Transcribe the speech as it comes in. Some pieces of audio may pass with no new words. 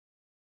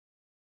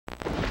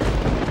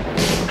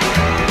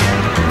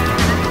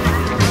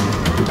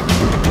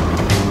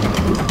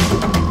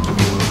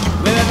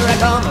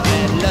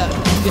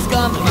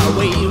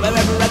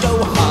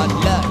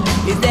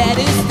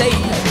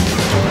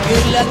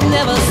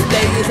this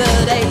day's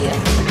the day.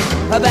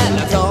 A bad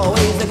luck's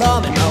always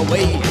coming my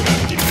way.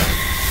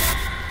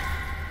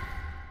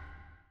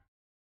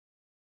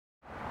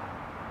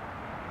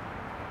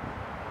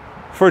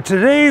 For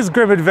today's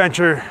Grimm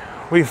adventure,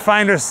 we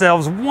find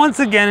ourselves once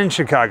again in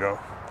Chicago,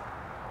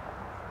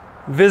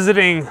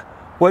 visiting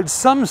what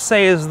some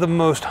say is the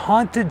most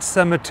haunted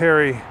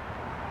cemetery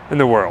in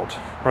the world,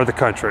 or the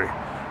country,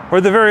 or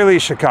at the very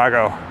least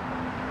Chicago,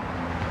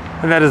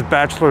 and that is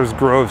Bachelor's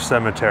Grove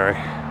Cemetery.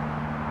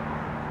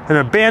 An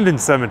abandoned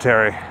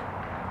cemetery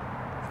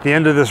at the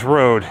end of this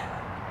road,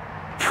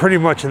 pretty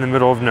much in the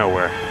middle of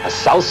nowhere. A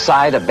South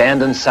Side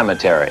abandoned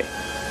cemetery,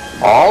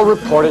 all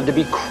reported to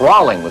be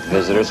crawling with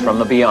visitors from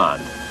the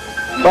beyond.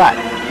 But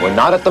we're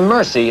not at the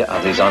mercy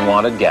of these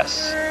unwanted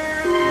guests.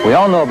 We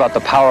all know about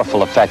the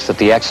powerful effects that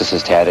The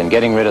Exorcist had in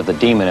getting rid of the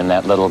demon in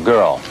that little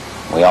girl.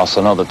 We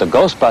also know that the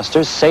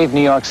Ghostbusters saved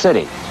New York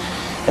City.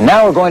 And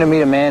now we're going to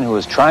meet a man who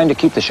is trying to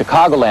keep the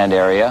Chicagoland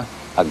area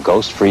a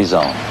ghost-free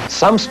zone.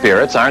 Some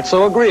spirits aren't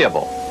so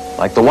agreeable,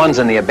 like the ones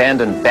in the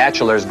abandoned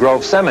Bachelor's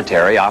Grove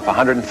Cemetery off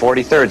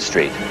 143rd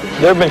Street.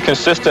 There have been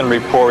consistent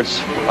reports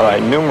by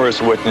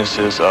numerous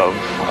witnesses of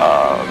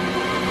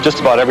just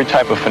about every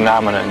type of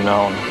phenomenon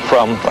known,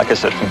 from, like I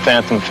said, from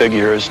phantom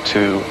figures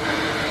to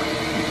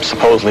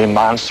supposedly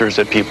monsters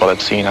that people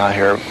have seen out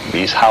here,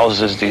 these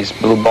houses, these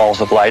blue balls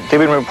of light. They've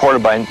been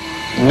reported by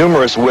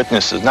numerous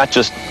witnesses, not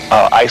just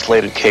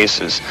isolated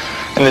cases.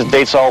 And this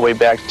dates all the way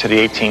back to the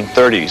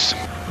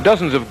 1830s.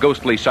 Dozens of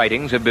ghostly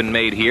sightings have been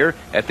made here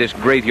at this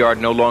graveyard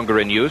no longer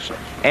in use,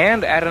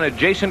 and at an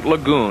adjacent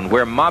lagoon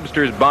where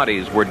mobsters'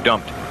 bodies were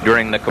dumped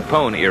during the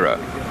Capone era.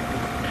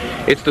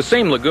 It's the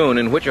same lagoon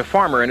in which a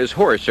farmer and his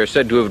horse are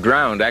said to have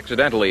drowned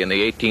accidentally in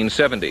the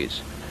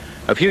 1870s.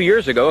 A few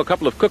years ago, a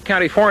couple of Cook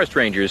County forest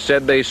rangers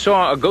said they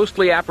saw a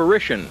ghostly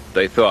apparition,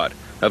 they thought,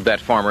 of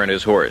that farmer and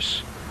his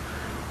horse.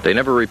 They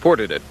never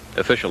reported it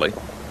officially.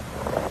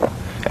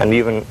 And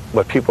even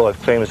what people have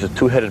claimed is a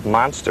two-headed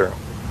monster,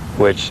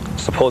 which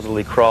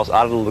supposedly crawls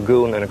out of the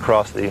lagoon and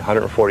across the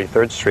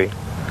 143rd Street.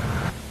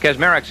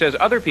 Kazmarek says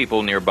other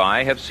people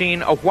nearby have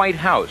seen a white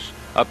house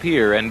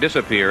appear and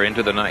disappear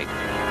into the night.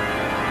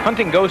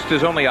 Hunting ghosts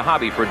is only a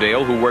hobby for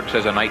Dale, who works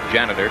as a night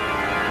janitor.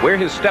 Where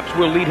his steps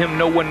will lead him,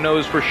 no one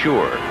knows for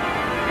sure.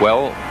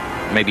 Well,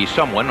 maybe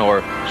someone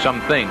or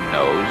something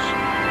knows.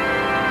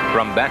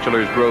 From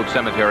Bachelor's Grove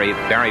Cemetery,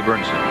 Barry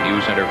Burnson,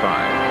 News Center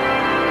 5.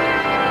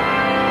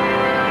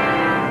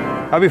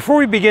 Now, before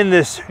we begin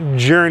this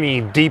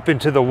journey deep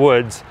into the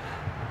woods,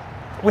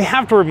 we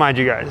have to remind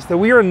you guys that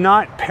we are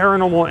not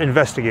paranormal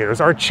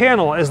investigators. Our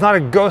channel is not a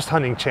ghost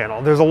hunting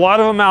channel. There's a lot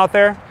of them out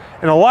there,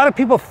 and a lot of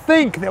people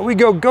think that we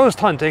go ghost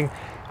hunting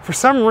for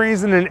some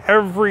reason in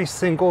every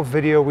single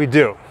video we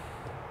do.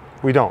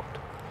 We don't.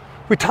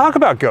 We talk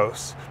about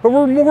ghosts, but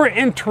we're more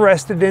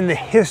interested in the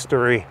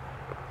history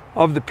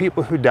of the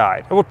people who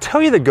died. And we'll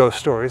tell you the ghost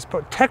stories,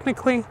 but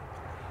technically,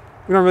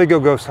 we don't really go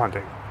ghost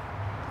hunting.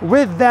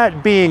 With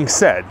that being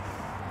said,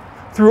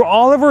 through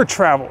all of our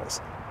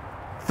travels,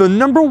 the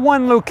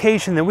 #1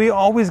 location that we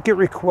always get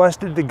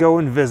requested to go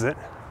and visit,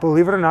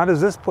 believe it or not,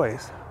 is this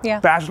place. Yeah.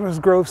 Bachelor's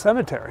Grove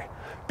Cemetery.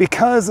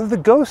 Because of the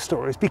ghost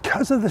stories,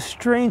 because of the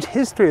strange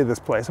history of this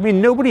place. I mean,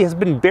 nobody has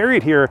been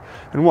buried here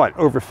in what,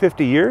 over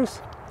 50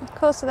 years?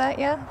 Close to that,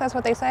 yeah, that's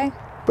what they say.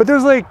 But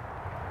there's like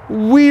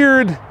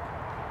weird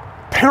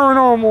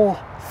paranormal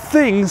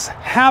things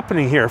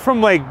happening here,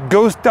 from like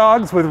ghost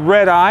dogs with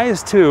red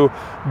eyes to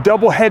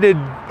double-headed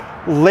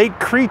lake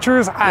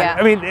creatures. Yeah.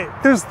 I mean,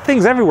 there's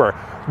things everywhere.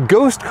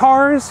 Ghost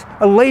cars,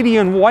 a lady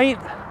in white.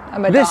 A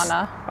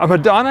Madonna. A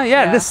Madonna,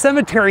 yeah. Yeah. This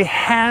cemetery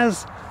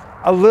has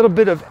a little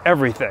bit of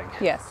everything.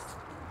 Yes.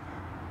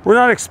 We're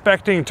not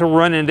expecting to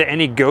run into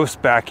any ghosts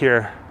back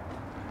here.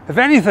 If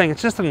anything,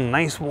 it's just a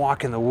nice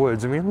walk in the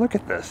woods. I mean, look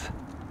at this.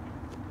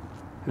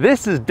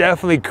 This is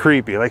definitely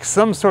creepy, like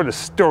some sort of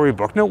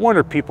storybook. No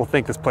wonder people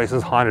think this place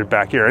is haunted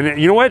back here.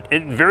 And you know what?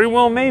 It very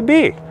well may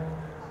be.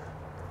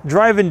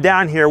 Driving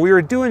down here, we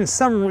were doing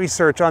some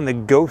research on the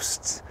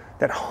ghosts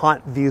that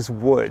haunt these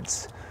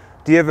woods.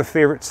 Do you have a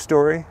favorite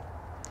story?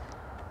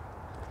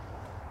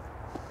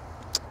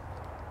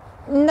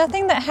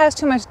 Nothing that has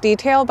too much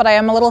detail, but I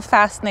am a little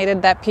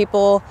fascinated that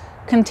people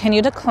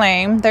continue to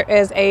claim there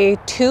is a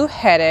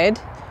two-headed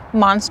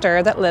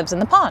monster that lives in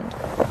the pond.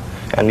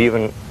 And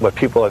even what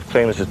people have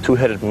claimed is a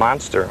two-headed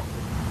monster,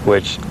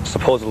 which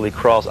supposedly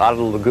crawls out of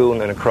the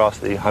lagoon and across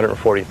the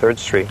 143rd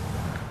Street.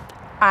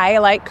 I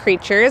like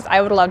creatures.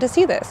 I would love to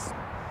see this.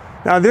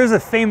 Now, there's a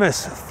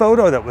famous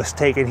photo that was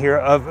taken here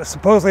of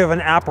supposedly of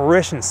an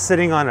apparition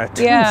sitting on a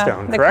tombstone,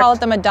 Yeah, they correct? call it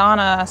the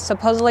Madonna.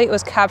 Supposedly it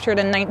was captured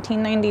in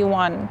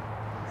 1991.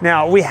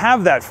 Now, we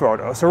have that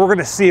photo, so we're going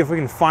to see if we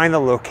can find the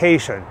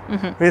location. I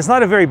mean, it's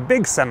not a very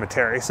big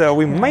cemetery, so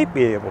we might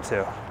be able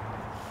to.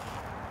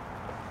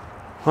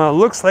 Well, it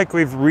looks like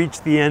we've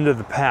reached the end of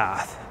the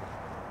path.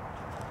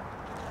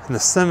 And the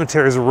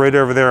cemetery is right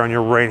over there on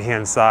your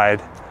right-hand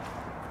side.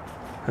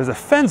 There's a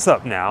fence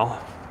up now,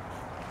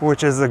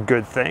 which is a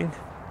good thing.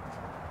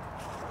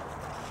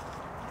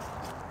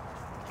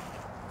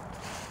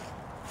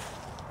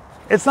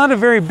 It's not a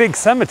very big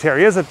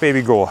cemetery, is it,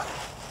 Baby Ghoul?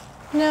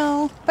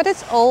 No, but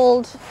it's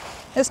old.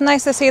 It's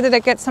nice to see that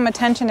it gets some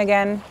attention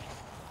again.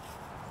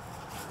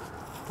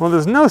 Well,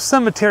 there's no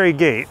cemetery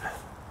gate,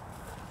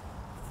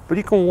 but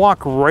you can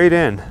walk right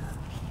in.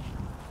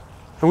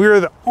 And we are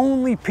the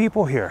only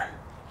people here.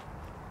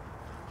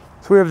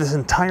 So we have this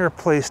entire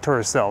place to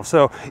ourselves.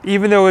 So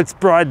even though it's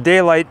broad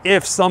daylight,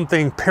 if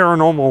something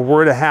paranormal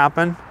were to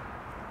happen,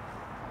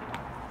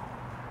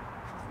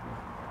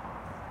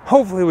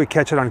 hopefully we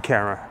catch it on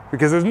camera,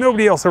 because there's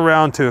nobody else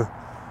around that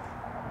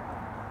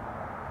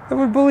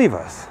would believe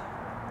us.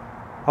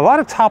 A lot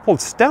of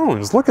toppled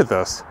stones, look at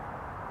this.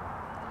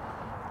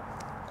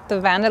 The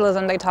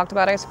vandalism they talked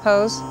about, I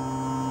suppose.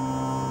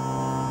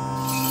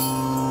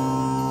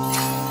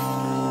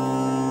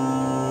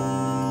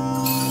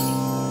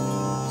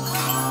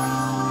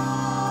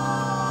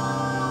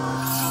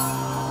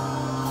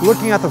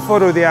 Looking at the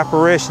photo of the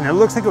apparition, it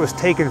looks like it was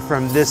taken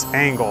from this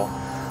angle.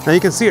 Now you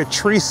can see a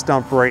tree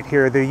stump right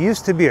here. There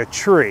used to be a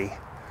tree.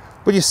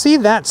 But you see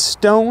that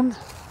stone?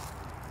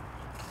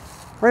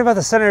 Right about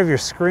the center of your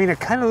screen, it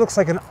kind of looks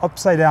like an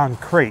upside down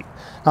crate.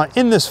 Now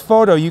in this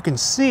photo, you can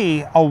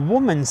see a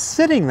woman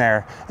sitting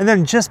there, and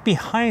then just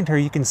behind her,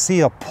 you can see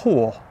a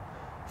pool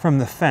from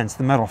the fence,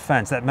 the metal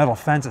fence. That metal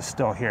fence is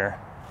still here.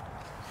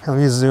 Let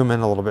me zoom in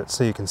a little bit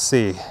so you can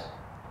see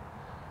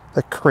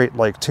the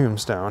crate-like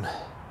tombstone.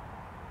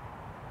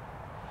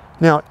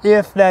 Now,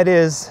 if that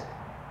is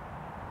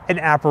an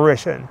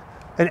apparition,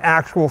 an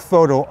actual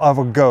photo of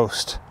a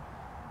ghost,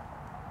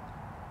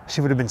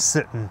 she would have been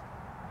sitting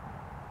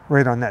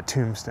right on that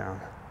tombstone.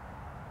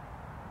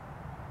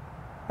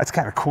 That's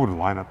kind of cool to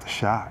line up the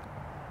shot.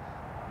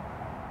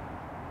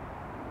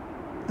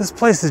 This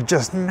place is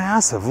just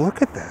massive.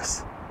 Look at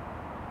this.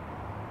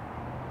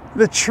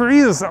 The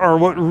trees are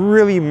what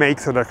really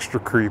makes it extra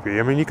creepy.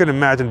 I mean, you can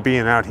imagine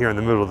being out here in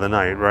the middle of the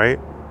night, right?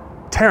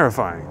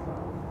 Terrifying.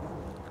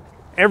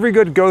 Every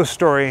good ghost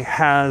story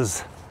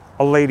has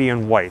a lady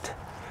in white.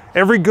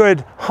 Every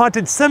good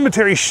haunted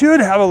cemetery should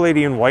have a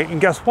lady in white,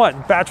 and guess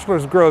what?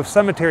 Bachelor's Grove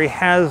Cemetery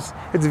has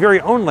its very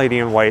own lady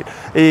in white.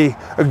 A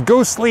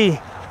ghostly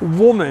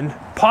woman,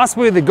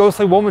 possibly the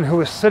ghostly woman who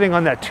was sitting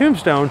on that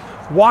tombstone,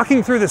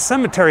 walking through the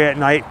cemetery at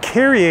night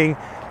carrying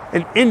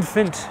an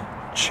infant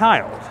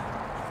child.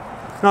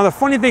 Now the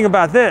funny thing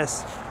about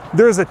this,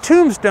 there's a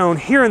tombstone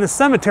here in the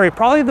cemetery,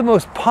 probably the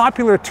most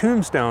popular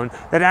tombstone,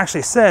 that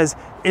actually says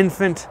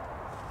infant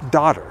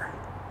daughter.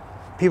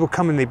 People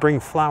come and they bring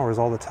flowers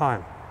all the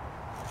time.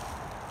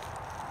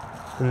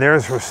 And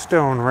there's her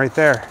stone right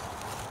there.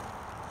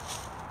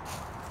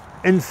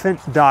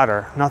 Infant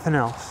daughter, nothing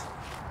else.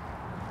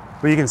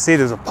 But you can see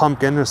there's a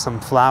pumpkin, there's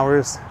some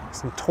flowers,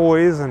 some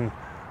toys and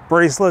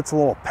bracelets, a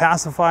little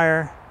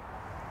pacifier.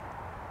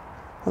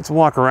 Let's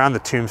walk around the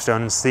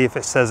tombstone and see if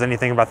it says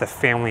anything about the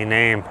family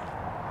name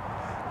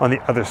on the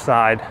other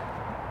side.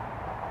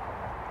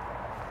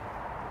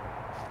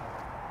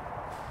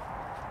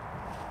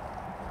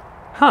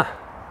 Huh.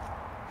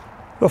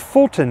 The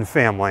Fulton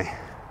family.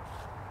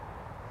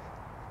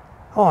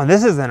 Oh, and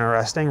this is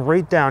interesting.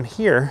 Right down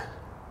here,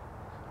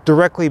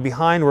 directly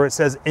behind where it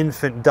says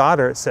infant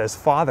daughter, it says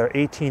father,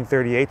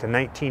 1838 to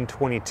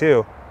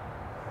 1922.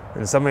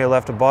 And somebody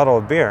left a bottle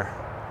of beer.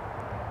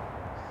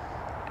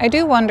 I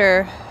do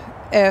wonder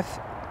if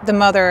the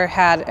mother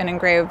had an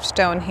engraved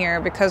stone here,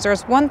 because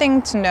there's one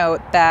thing to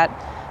note,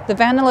 that the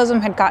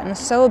vandalism had gotten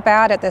so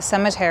bad at this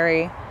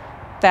cemetery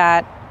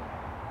that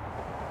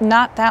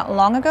not that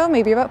long ago,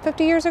 maybe about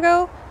 50 years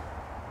ago,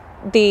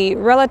 the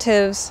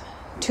relatives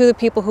to the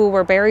people who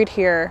were buried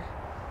here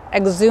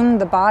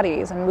exhumed the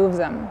bodies and moved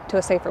them to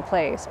a safer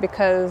place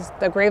because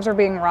the graves are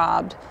being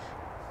robbed.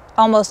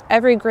 Almost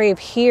every grave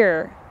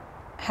here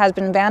has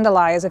been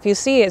vandalized. If you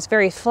see, it's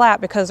very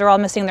flat because they're all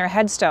missing their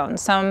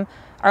headstones. Some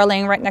are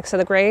laying right next to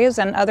the graves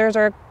and others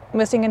are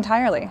missing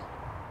entirely.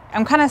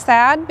 I'm kind of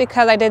sad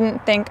because I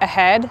didn't think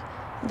ahead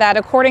that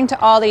according to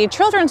all the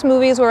children's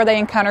movies where they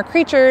encounter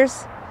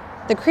creatures,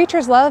 the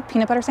creatures love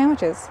peanut butter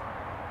sandwiches.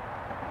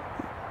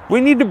 We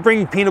need to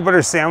bring peanut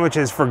butter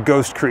sandwiches for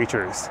ghost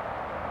creatures.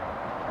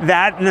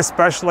 That, and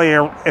especially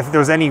if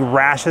there's any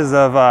rashes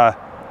of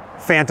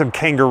phantom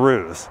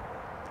kangaroos.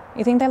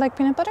 You think they like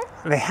peanut butter?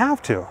 They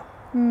have to.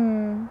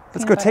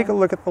 Let's go butter. take a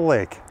look at the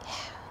lake.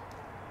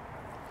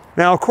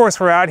 Now, of course,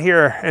 we're out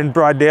here in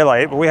broad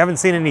daylight, but we haven't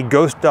seen any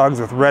ghost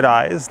dogs with red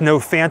eyes, no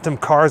phantom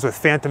cars with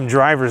phantom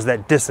drivers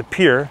that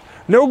disappear,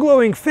 no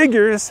glowing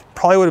figures.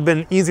 Probably would have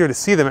been easier to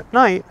see them at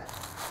night.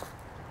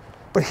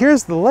 But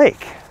here's the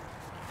lake.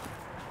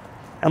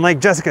 And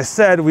like Jessica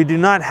said, we do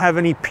not have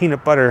any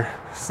peanut butter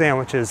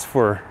sandwiches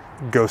for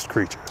ghost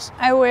creatures.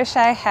 I wish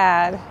I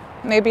had.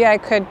 Maybe I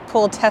could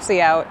pull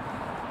Tessie out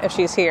if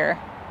she's here.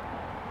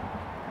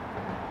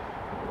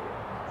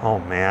 Oh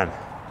man.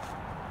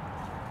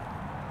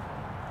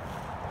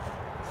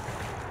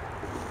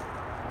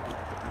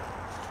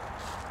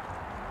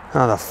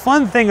 Now the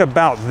fun thing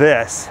about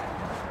this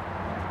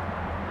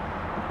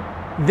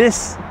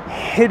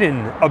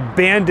hidden,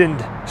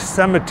 abandoned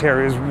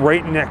cemetery is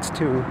right next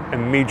to a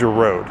major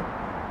road.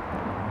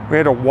 We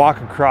had to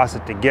walk across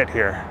it to get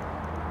here.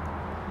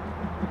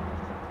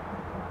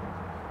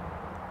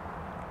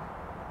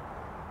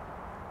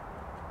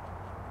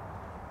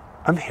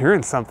 I'm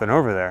hearing something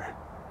over there.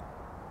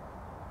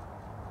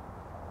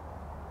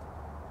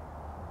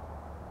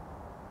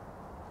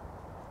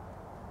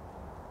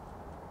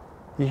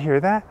 You hear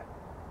that?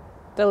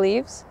 The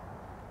leaves?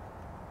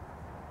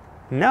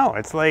 No,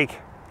 it's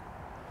like,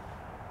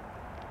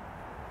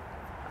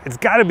 it's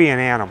got to be an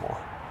animal.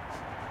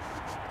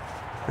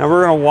 Now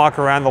we're going to walk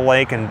around the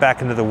lake and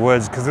back into the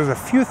woods because there's a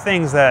few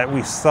things that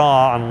we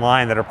saw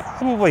online that are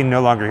probably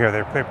no longer here.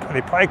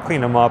 They probably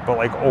cleaned them up, but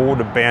like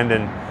old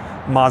abandoned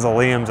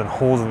mausoleums and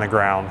holes in the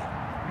ground.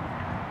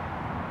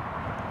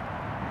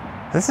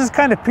 This is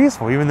kind of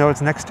peaceful, even though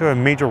it's next to a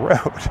major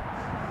road.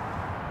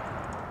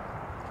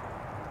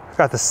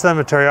 Got the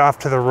cemetery off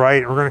to the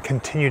right. We're going to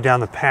continue down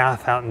the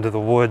path out into the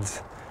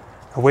woods,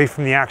 away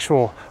from the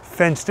actual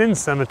fenced-in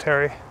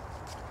cemetery.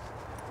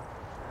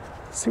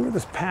 See where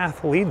this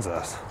path leads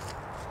us.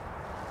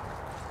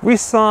 We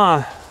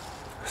saw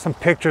some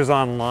pictures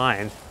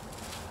online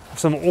of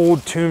some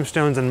old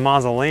tombstones and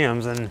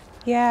mausoleums, and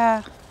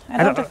yeah,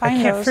 I'd love to find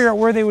those. I can't figure out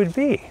where they would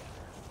be.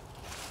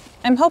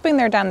 I'm hoping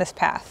they're down this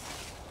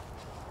path.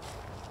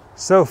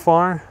 So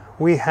far,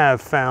 we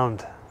have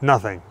found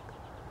nothing.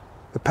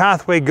 The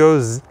pathway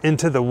goes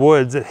into the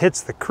woods, it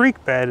hits the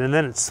creek bed, and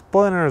then it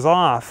splinters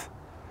off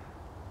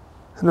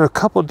in a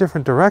couple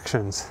different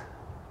directions.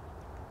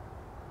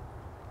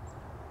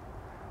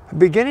 I'm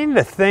beginning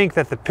to think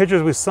that the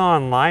pictures we saw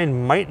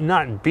online might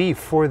not be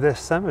for this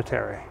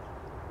cemetery.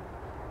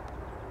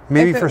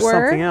 Maybe for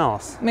something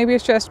else. Maybe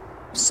it's just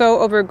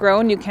so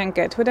overgrown you can't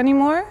get to it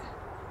anymore.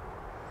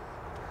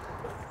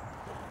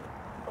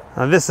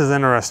 Now this is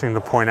interesting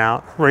to point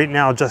out. Right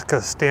now,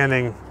 Jessica's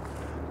standing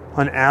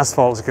on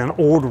asphalt. It's like an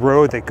old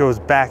road that goes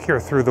back here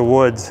through the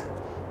woods.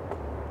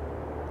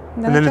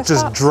 And then it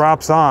just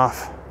drops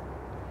off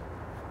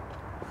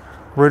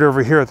right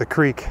over here at the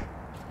creek.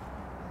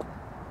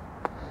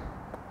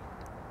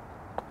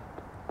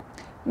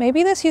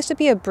 Maybe this used to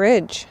be a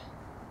bridge.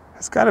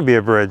 It's got to be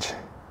a bridge.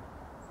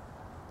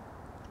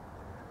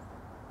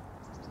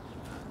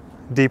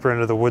 Deeper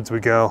into the woods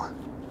we go.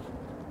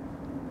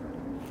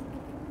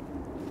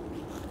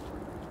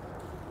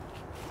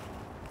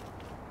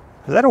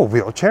 Is that a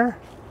wheelchair?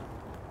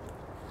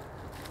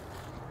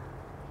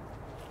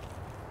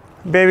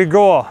 Baby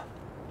girl,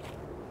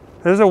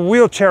 there's a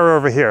wheelchair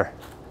over here.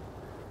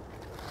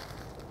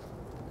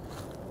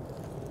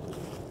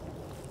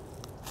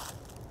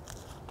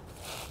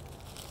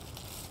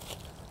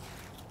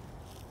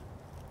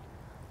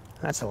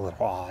 That's a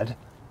little odd.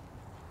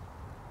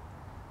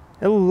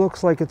 It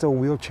looks like it's a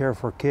wheelchair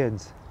for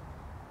kids.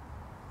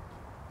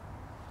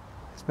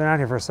 It's been out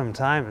here for some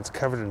time. It's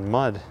covered in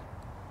mud.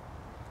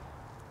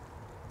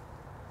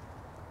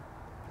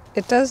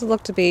 It does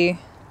look to be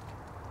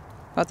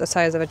about the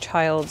size of a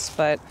child's,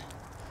 but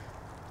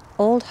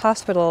old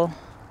hospital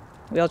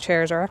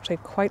wheelchairs are actually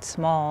quite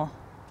small.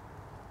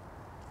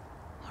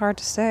 Hard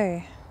to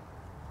say.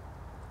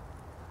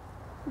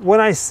 When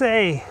I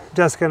say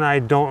Jessica and I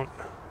don't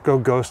go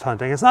ghost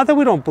hunting, it's not that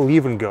we don't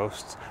believe in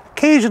ghosts.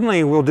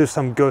 Occasionally we'll do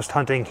some ghost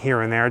hunting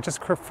here and there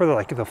just for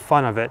the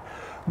fun of it.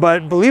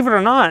 But believe it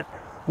or not,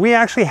 we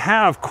actually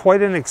have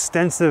quite an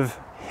extensive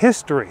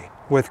history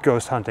with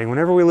ghost hunting.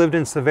 Whenever we lived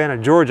in Savannah,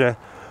 Georgia,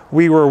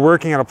 we were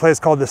working at a place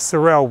called the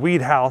Sorrel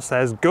Weed House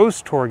as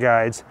ghost tour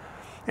guides.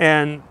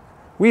 And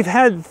we've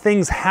had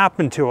things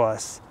happen to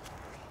us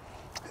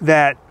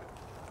that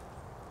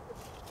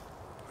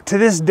to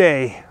this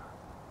day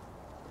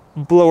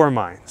blow our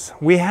minds.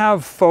 We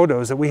have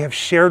photos that we have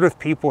shared with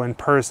people in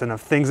person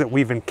of things that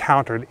we've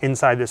encountered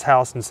inside this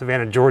house in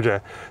Savannah,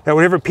 Georgia, that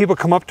whenever people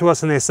come up to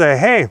us and they say,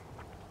 hey,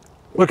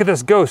 look at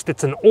this ghost,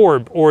 it's an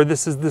orb, or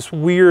this is this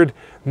weird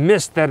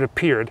mist that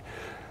appeared.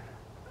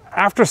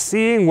 After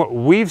seeing what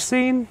we've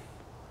seen,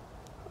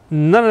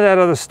 none of that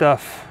other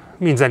stuff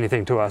means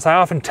anything to us. I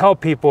often tell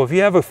people, if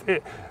you have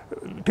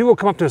people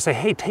come up to us and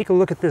say, hey, take a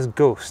look at this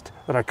ghost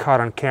that I caught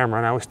on camera.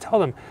 And I always tell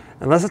them,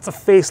 unless it's a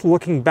face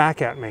looking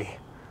back at me,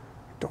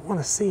 I don't want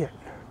to see it.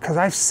 Because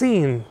I've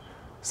seen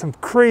some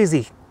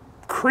crazy,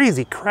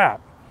 crazy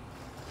crap.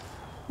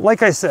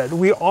 Like I said,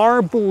 we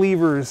are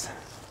believers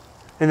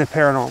in the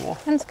paranormal.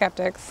 And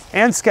skeptics.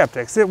 And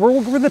skeptics.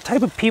 We're the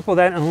type of people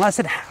that unless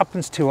it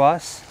happens to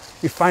us,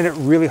 we find it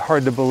really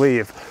hard to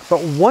believe.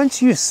 But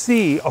once you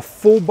see a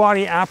full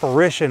body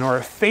apparition or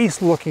a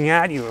face looking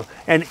at you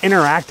and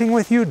interacting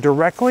with you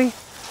directly,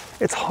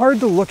 it's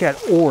hard to look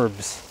at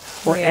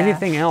orbs or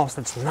anything else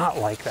that's not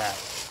like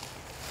that.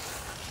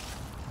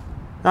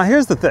 Now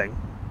here's the thing.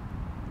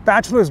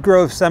 Bachelor's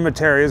Grove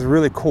Cemetery is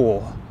really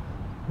cool,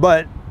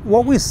 but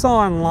what we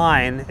saw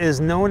online is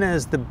known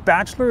as the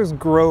Bachelor's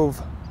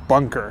Grove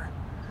Bunker.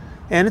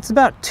 And it's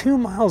about 2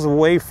 miles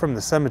away from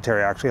the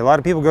cemetery, actually. A lot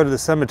of people go to the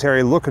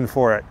cemetery looking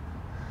for it.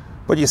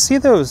 But you see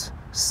those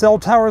cell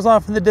towers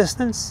off in the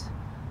distance?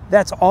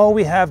 That's all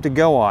we have to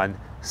go on.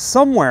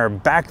 Somewhere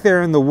back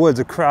there in the woods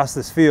across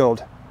this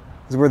field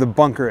is where the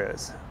bunker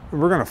is.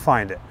 We're gonna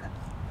find it.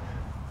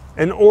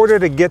 In order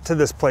to get to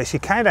this place, you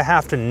kind of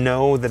have to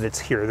know that it's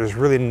here. There's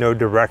really no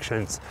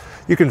directions.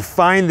 You can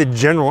find the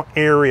general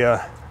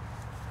area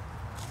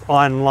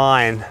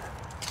online,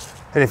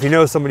 and if you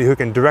know somebody who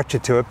can direct you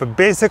to it. But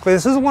basically,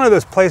 this is one of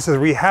those places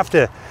where you have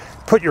to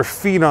put your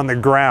feet on the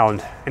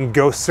ground and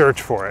go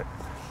search for it.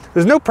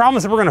 There's no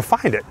promise that we're gonna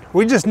find it.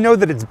 We just know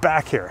that it's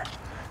back here.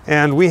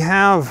 And we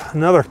have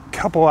another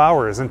couple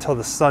hours until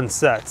the sun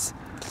sets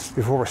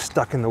before we're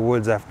stuck in the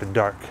woods after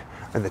dark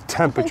and the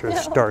temperature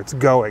starts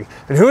going.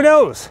 And who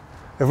knows,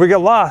 if we get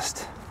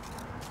lost,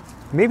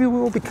 maybe we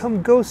will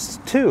become ghosts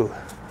too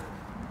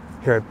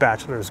here at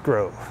Bachelor's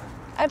Grove.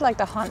 I'd like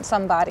to haunt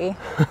somebody.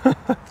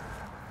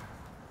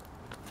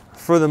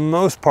 For the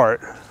most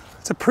part,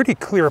 it's a pretty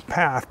clear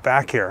path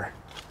back here.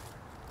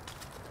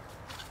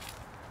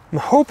 I'm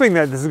hoping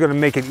that this is going to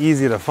make it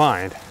easy to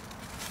find.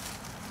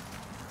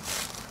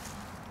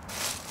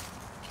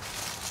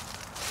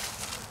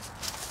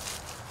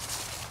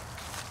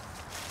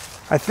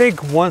 I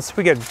think once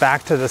we get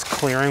back to this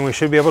clearing, we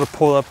should be able to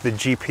pull up the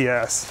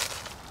GPS.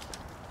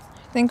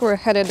 I think we're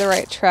headed the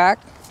right track.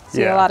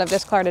 See a lot of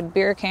discarded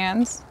beer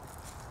cans.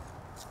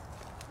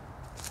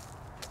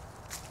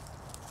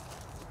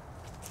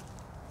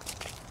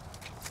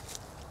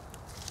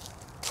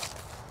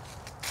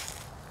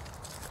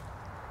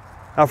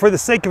 Now, for the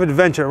sake of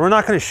adventure, we're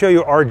not going to show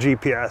you our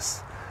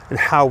GPS and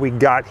how we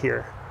got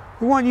here.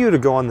 We want you to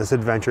go on this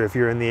adventure if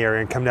you're in the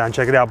area and come down and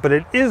check it out, but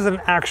it is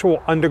an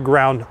actual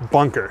underground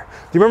bunker.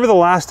 Do you remember the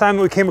last time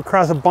that we came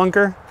across a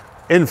bunker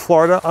in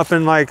Florida, up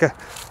in like,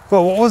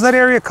 well, what was that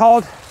area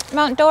called?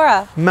 Mount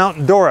Dora.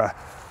 Mount Dora.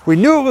 We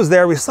knew it was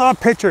there, we saw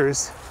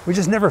pictures, we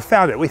just never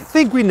found it. We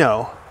think we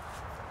know.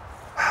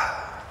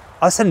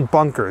 Us and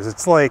bunkers,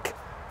 it's like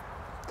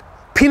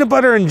peanut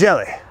butter and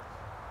jelly,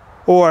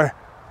 or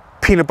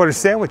peanut butter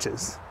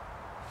sandwiches.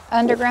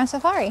 Underground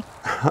safari.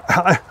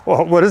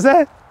 Well, what is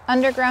that?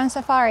 Underground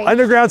safari.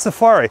 Underground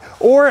safari,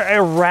 or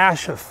a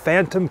rash of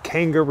phantom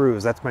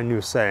kangaroos. That's my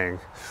new saying.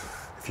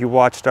 If you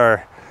watched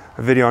our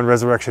video on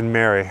Resurrection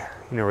Mary,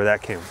 you know where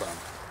that came from.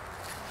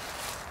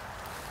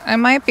 I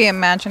might be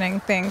imagining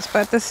things,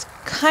 but this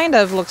kind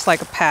of looks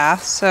like a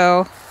path,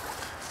 so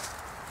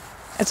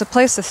it's a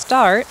place to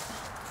start.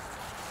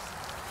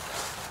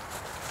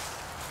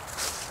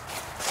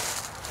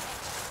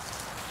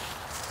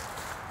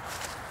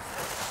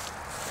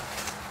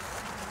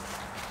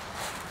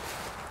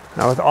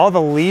 Now, with all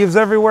the leaves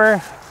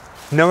everywhere,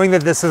 knowing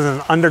that this is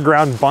an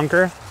underground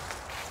bunker,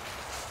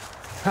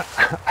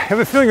 I have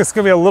a feeling it's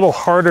going to be a little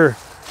harder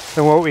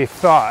than what we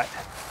thought.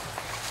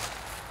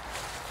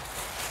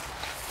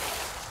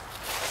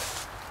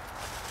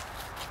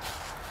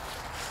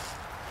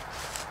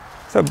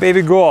 So,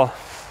 baby ghoul,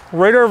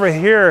 right over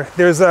here,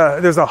 there's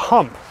a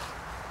hump,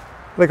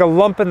 like a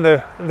lump in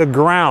the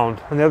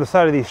ground on the other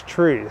side of these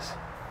trees.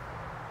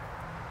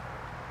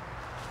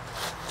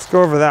 Let's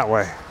go over that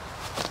way.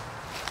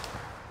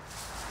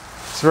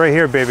 It's right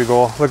here, baby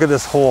ghoul. Look at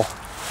this hole.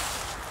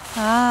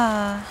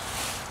 Ah.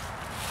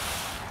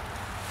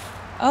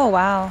 Oh,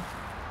 wow.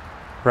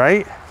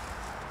 Right?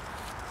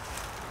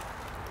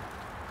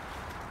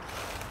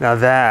 Now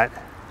that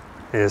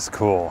is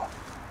cool.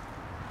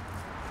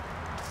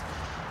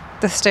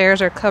 The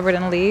stairs are covered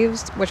in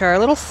leaves, which are a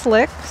little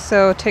slick,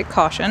 so take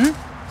caution.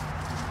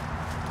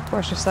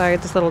 Push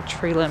aside this little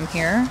tree limb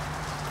here.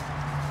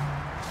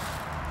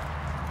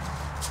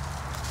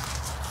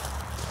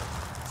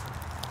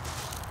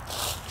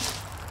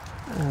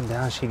 And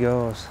down she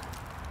goes.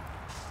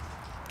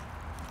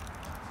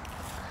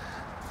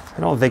 I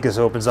don't think this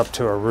opens up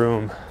to a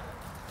room.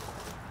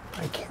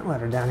 I can't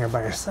let her down here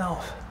by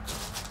herself.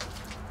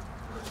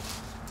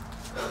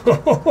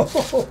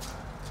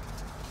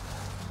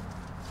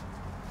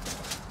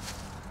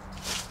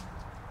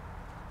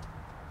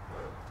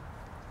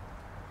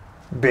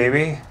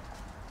 Baby,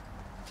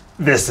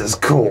 this is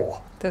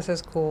cool. This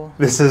is cool.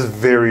 This is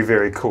very,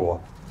 very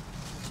cool.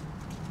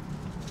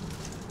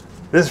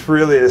 This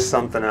really is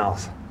something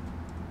else.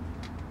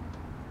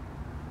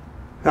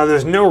 Now,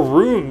 there's no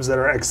rooms that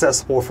are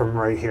accessible from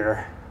right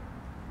here.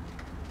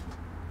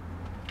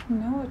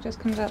 No, it just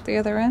comes out the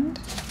other end.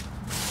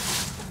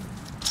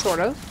 Sort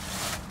of.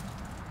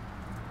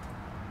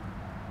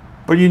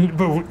 But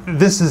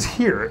this is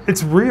here.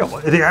 It's real.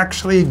 It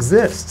actually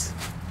exists.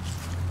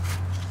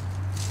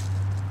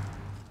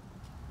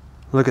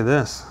 Look at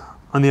this.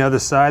 On the other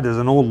side, there's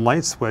an old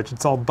light switch.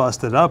 It's all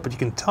busted up, but you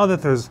can tell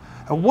that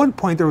at one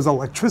point there was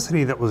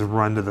electricity that was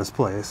run to this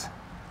place.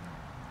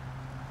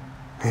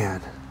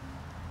 Man,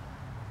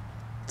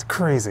 it's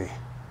crazy.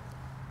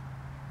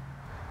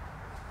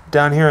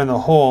 Down here in the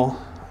hole,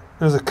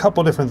 there's a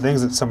couple different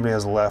things that somebody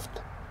has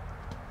left.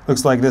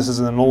 Looks like this is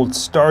an old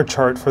star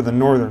chart for the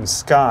northern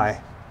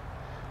sky.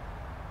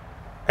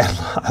 And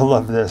I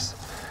love this.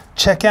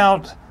 Check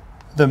out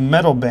the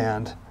metal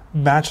band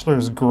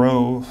Bachelor's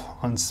Grove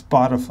on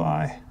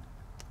Spotify.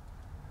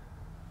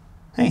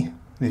 Hey,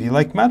 if you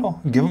like metal,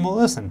 give them a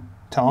listen.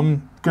 Tell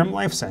them Grimm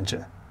Life sent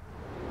you.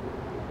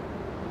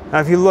 Now,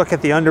 if you look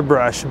at the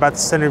underbrush about the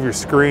center of your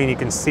screen, you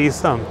can see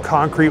some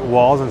concrete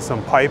walls and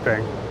some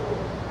piping.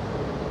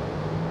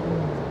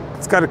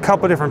 It's got a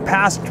couple different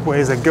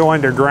passageways that go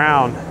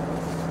underground.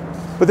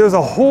 But there's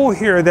a hole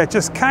here that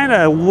just kind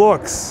of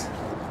looks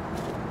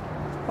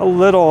a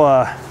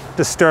little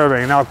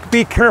disturbing. Now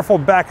be careful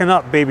backing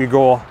up, baby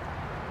goal.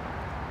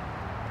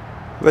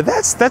 But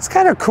that's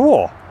kind of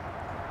cool.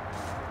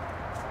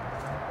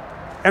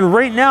 And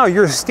right now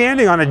you're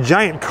standing on a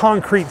giant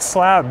concrete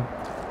slab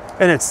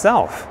in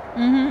itself.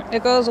 Mm-hmm.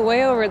 It goes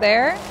way over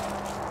there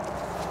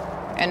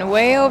and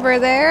way over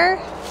there.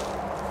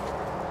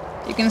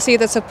 You can see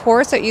the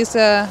supports that used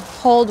to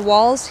hold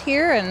walls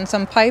here and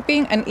some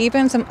piping and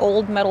even some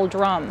old metal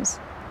drums.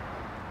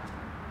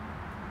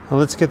 Well,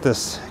 let's get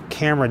this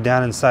camera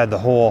down inside the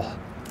hole.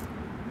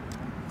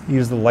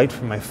 Use the light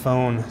from my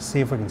phone, see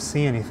if we can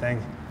see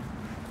anything.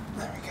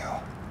 There we go.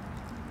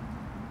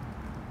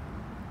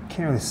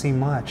 Can't really see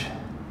much.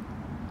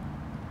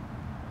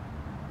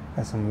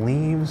 Got some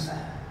leaves.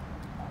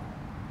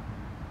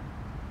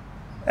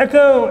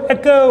 Echo,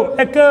 echo,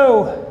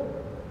 echo.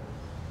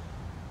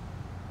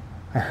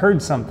 I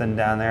heard something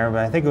down there, but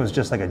I think it was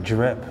just like a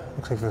drip.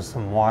 Looks like there's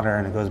some water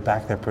and it goes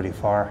back there pretty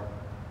far.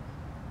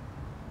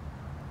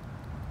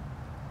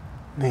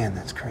 Man,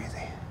 that's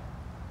crazy.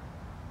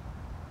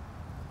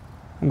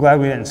 I'm glad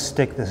we didn't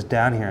stick this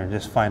down here and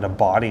just find a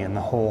body in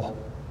the hole.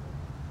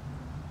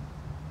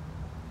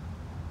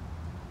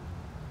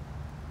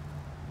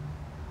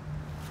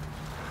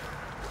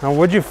 Now,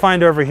 what'd you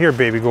find over here,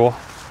 baby ghoul?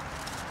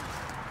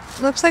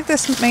 Looks like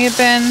this may have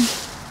been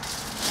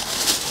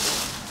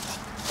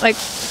like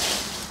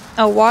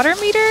a water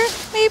meter,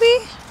 maybe?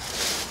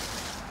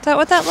 Is that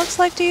what that looks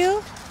like to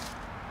you?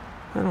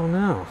 I don't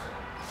know.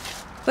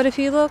 But if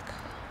you look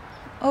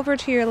over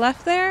to your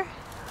left there,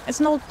 it's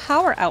an old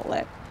power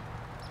outlet.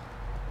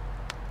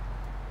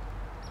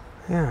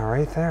 Yeah,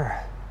 right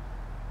there.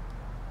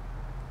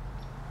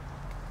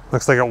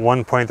 Looks like at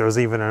one point there was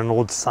even an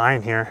old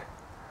sign here.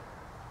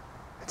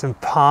 It's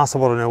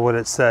impossible to know what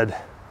it said.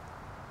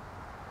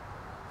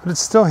 But it's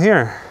still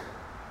here.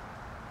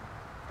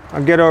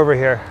 I'll get over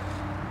here.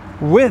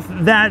 With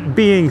that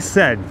being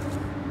said,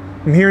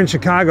 I'm here in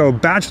Chicago,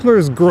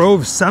 Bachelor's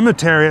Grove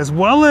Cemetery, as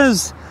well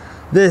as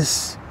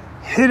this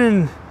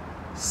hidden,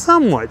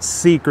 somewhat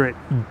secret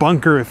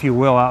bunker, if you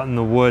will, out in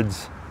the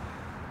woods.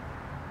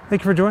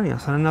 Thank you for joining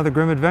us on another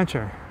Grimm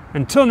adventure.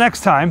 Until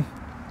next time,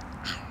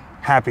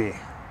 happy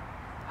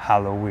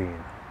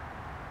Halloween.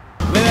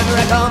 Wherever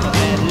I come,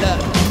 bad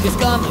luck is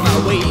coming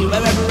my way.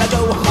 Wherever I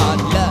go,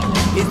 hard luck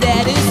is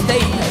there to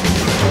stay.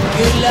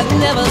 Good luck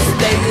never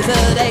stays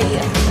a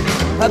day.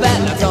 A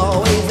bad luck's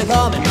always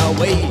coming my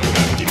way.